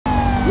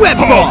Web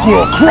Hulk ball!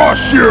 will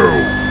crush you!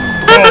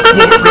 Hulk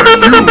won't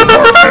let you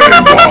hurt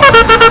anyone!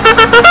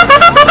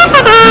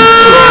 You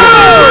should run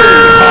away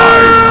and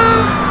hide!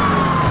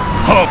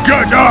 Hulk,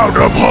 get out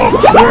of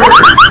Hulk's way!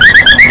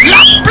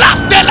 La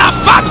place de la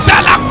femme,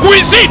 c'est la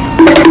cuisine!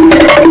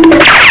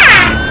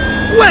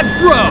 Web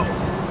throw!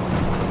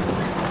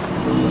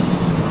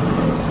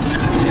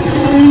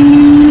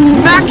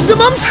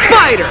 Maximum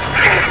spider!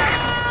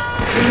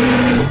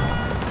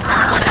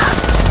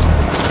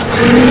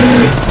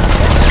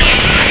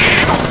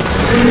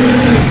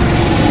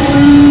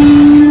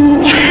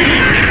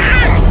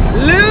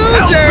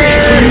 Loser!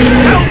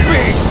 Help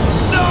me!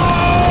 No!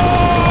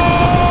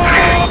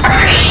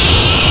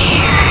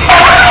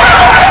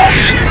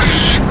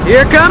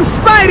 Here comes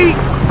Spidey!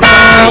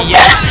 Say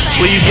yes?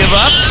 Will you give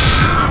up?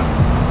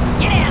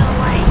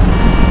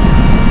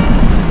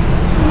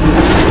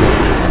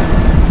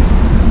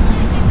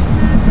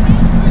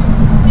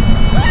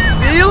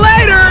 See you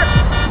later!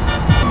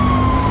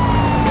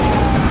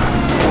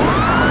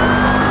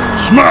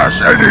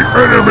 Smash any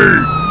enemy!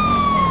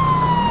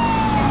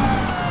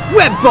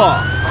 Web ball!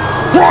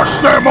 Crush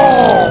them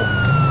all!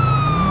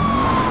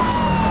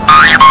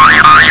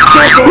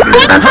 Somebody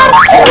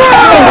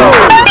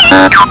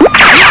help!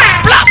 La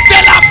place de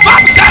la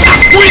femme, c'est la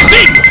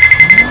cuisine!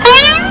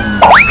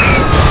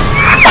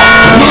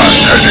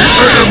 Smash any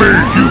enemy!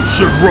 You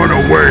should run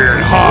away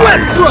and Web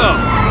hide! throw!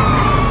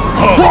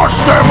 Crush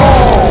them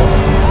all!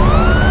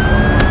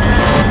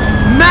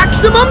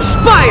 Maximum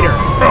spider!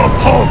 Help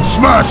Hulk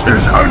smash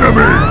his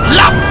enemy!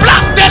 La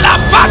place de la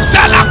femme,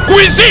 c'est la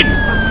cuisine!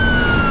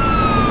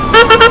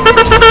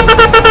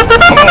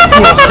 Hulk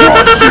will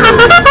crush you!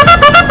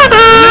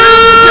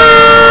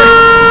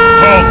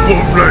 Hulk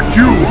won't let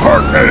you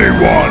hurt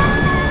anyone!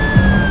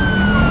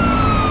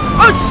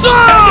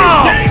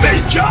 Assault! name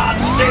is John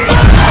C.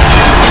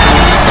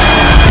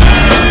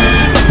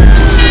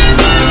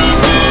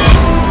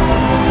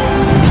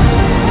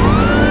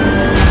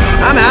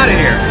 I'm out of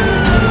here.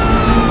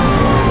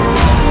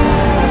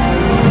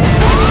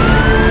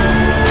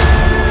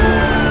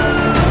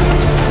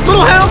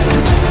 Little help!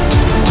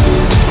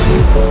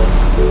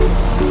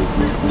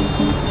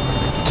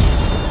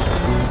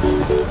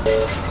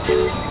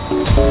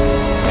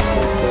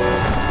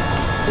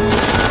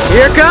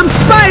 Here comes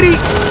Spidey!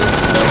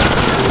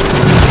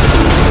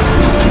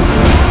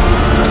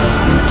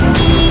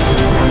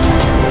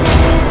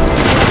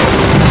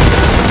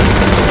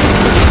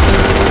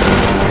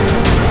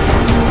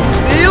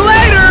 See you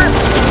later!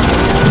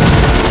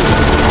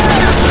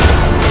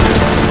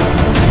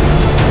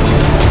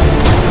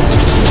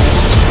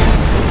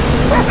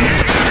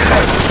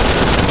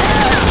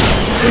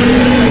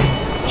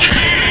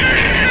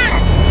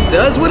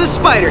 Does what a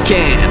spider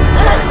can.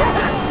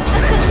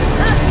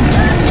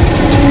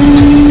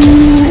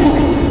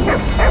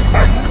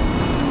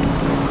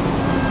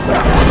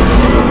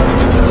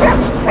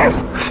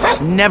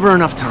 There's never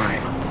enough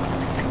time.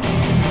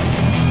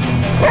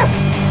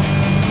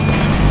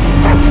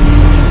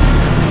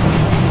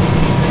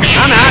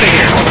 I'm out of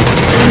here.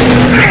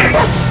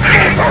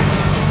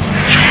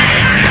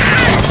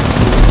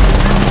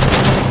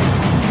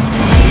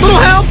 Little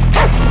help!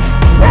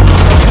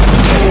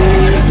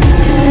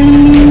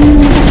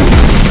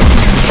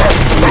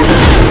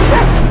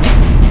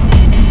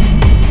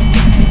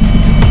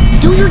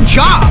 Do your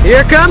job!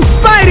 Here comes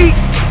Spidey!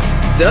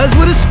 Does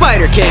what a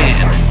spider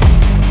can.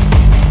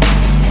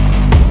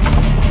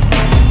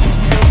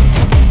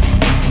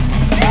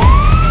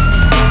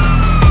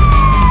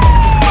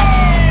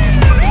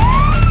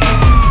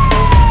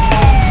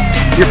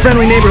 Your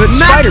friendly neighborhood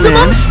Spider-Man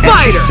Maximum Spider!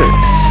 at your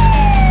service.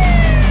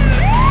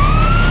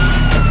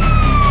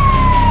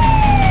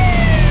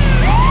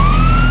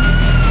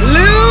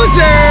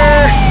 Loser!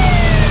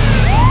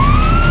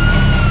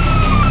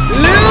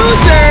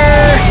 Loser!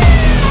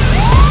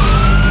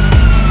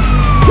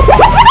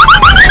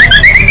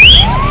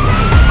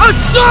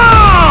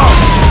 Assault!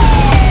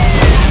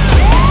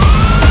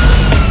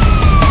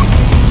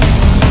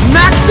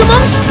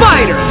 Maximum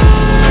Spider!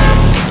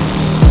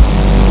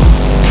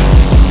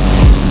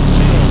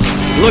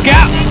 Look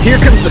out! Here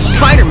comes the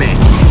Spider-Man!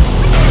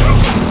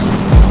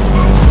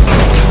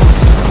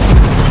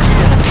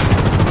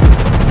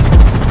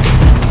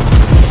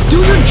 Do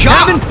your job!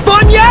 Having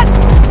fun yet?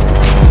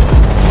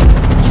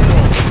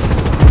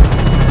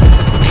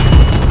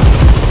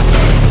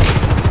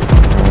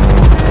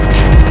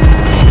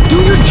 Do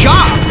your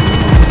job!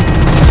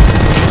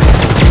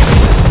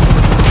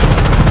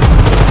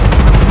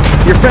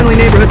 Your friendly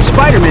neighborhood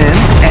Spider-Man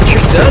at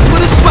your service. Does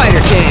what a spider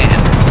can.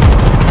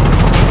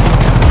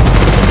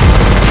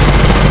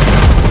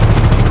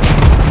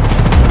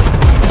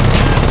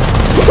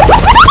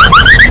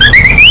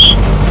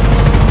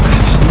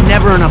 There's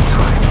never enough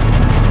time.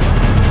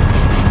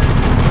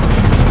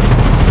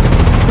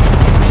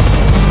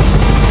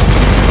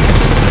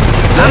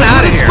 I'm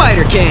out of here.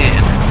 Spider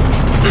can.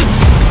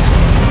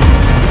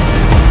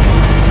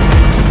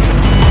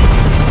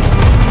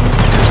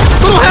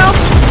 Little help.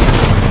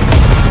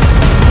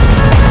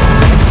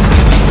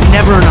 There's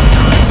never enough time.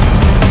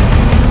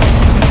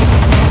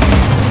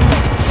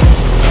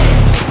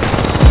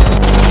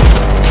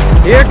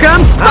 Here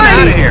comes Spidey! I'm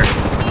out of here.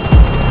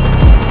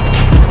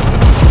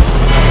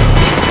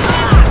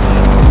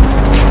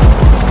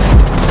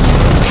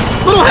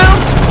 Little help!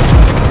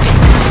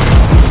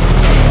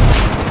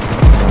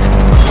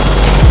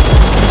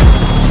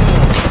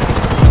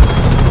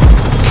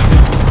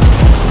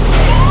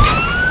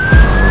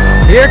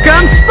 Here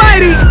comes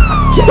Spidey!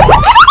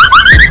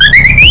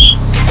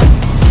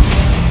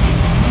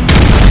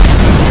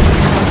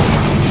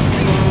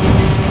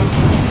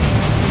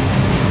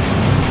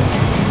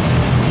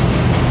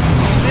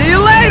 See you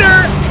later!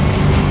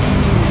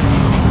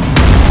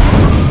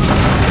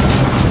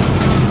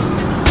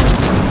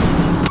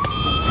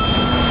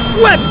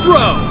 Web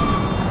throw!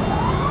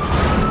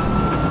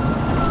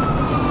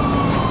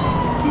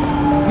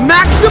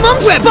 Maximum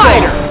web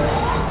spider!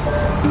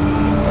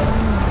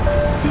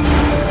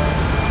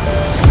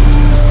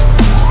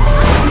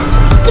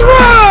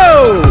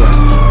 Throw!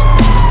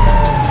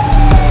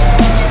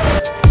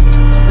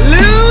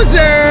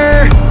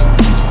 Loser!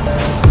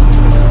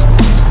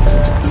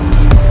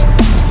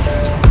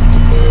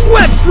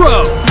 Web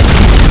throw!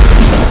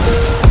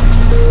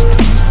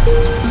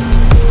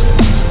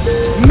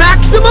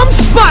 Maximum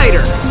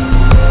spider!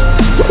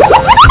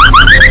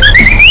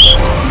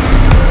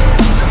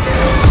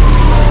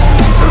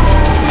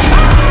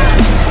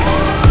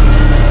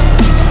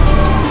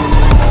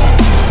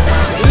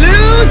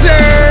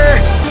 Loser!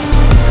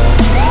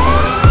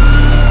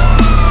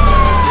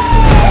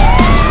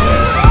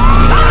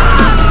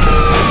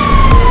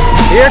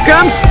 Here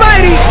comes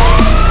Spidey!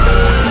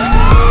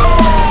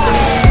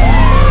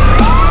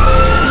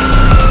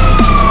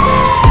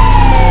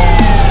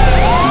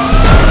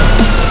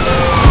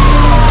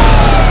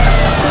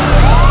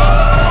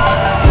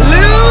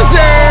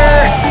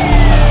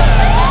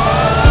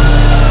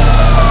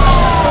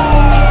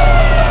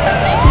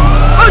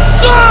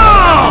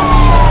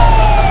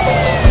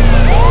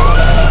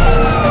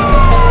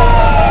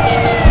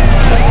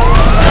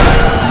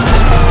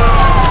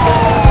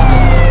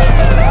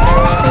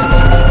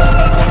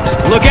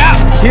 Look out!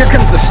 Here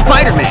comes the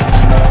Spider-Man!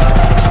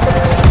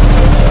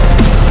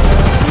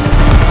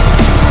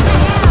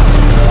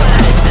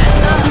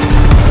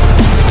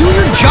 Do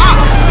your job!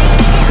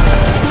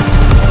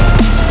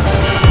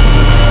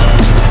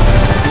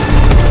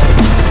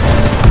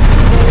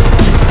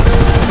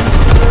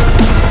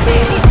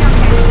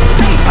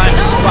 I'm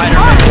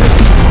Spider-Man!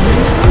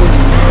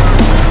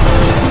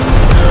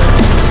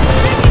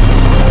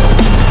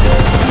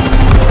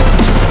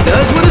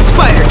 Does what a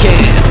spider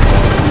can!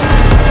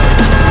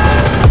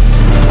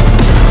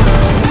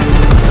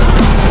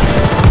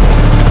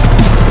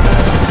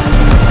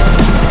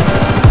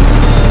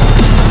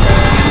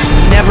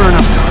 Never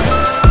enough time.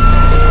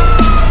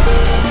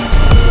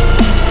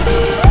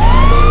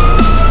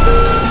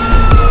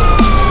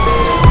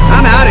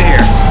 I'm out of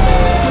here.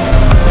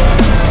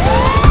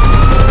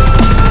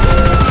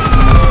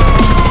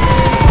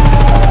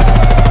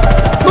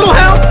 Little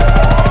help.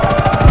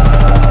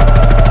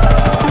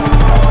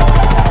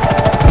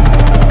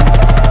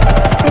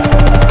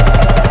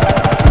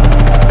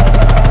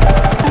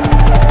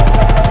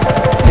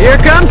 Here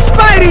comes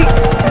Spidey.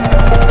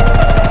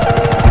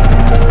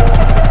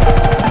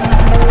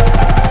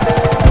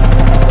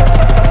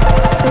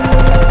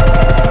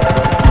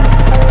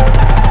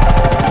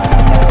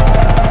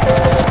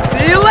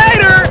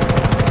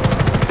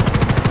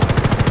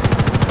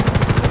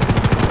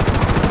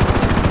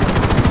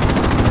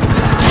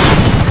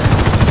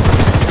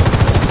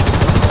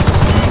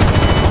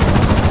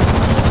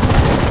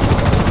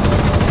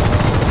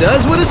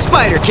 Does what a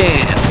spider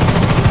can.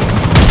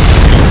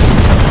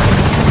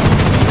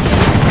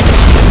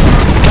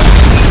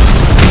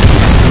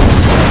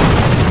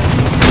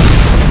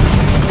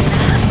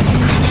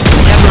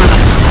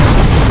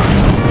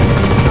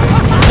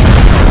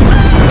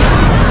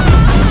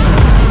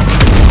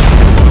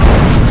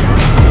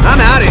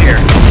 I'm out of here.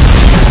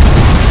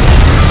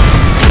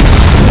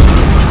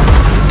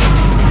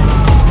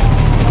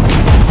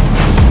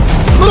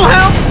 Little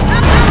help.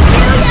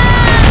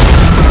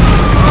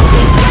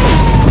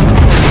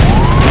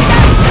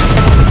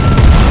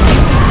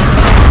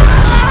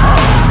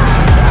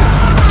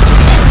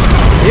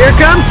 Here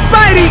comes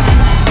Spidey!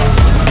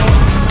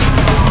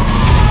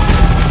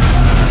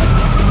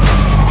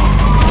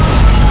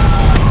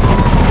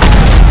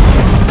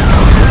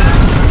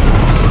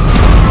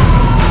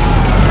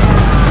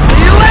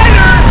 See you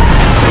later!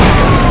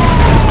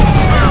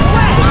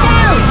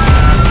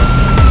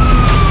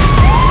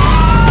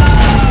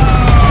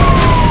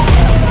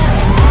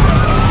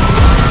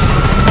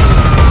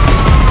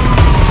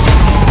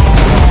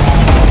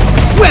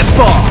 Web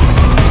ball!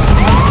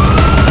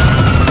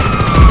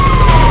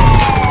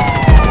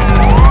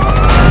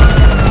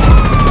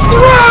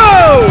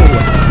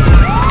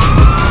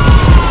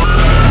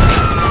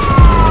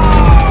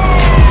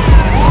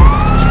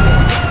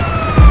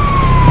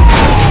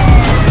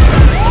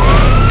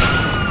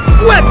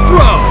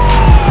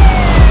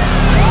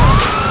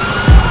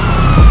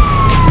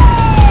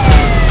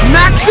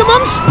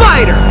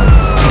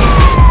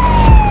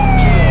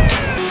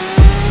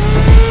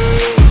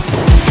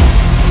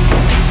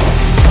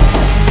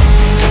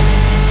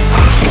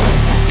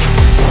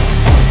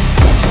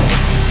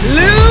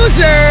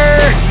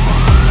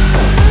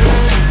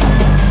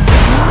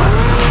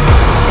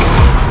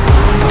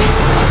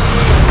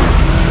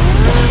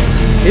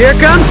 Here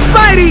comes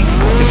Spidey!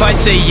 If I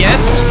say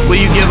yes, will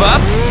you give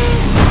up?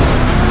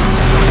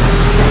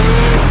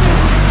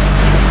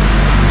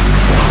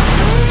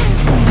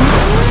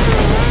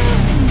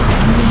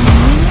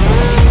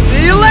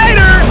 See you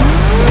later!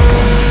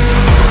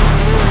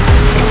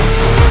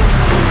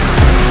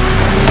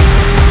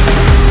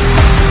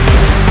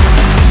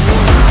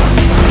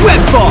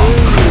 Wet ball!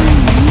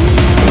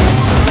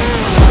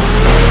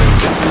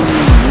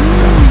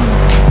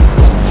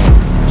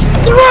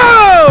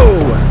 Throw!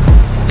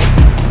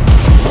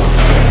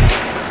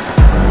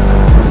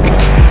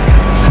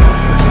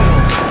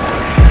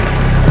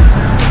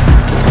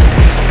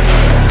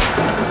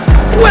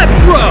 Web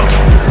throw!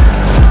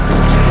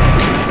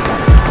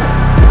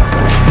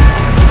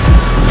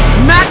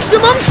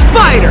 Maximum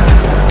spider!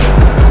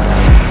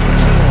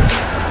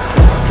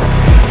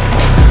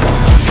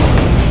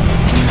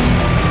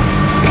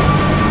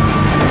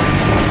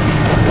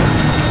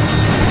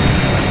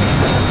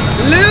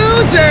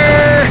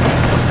 Loser!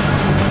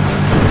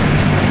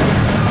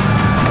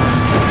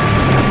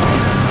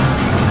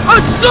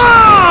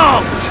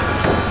 Assault!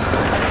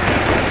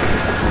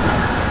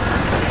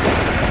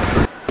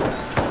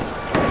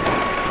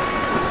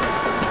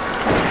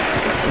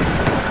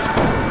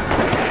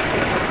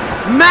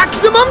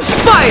 Maximum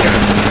spider!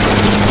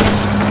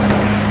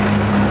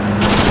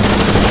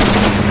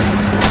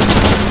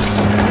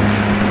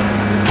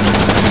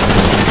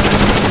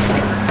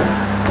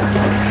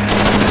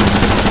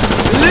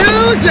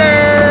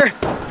 Loser!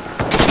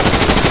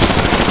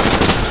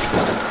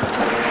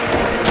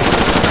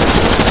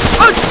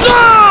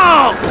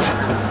 Assault!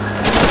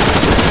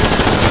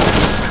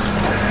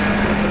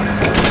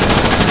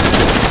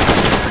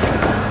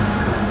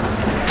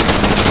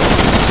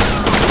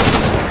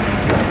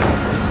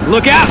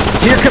 Look out!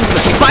 Here comes the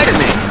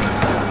Spider-Man!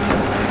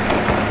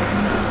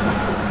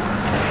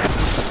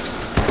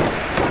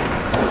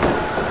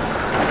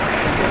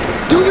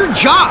 Do your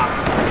job!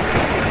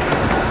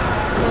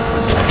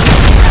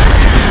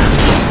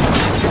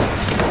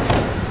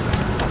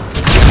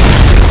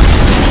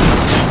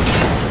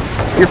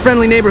 Your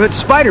friendly neighborhood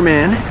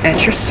Spider-Man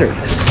at your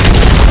service.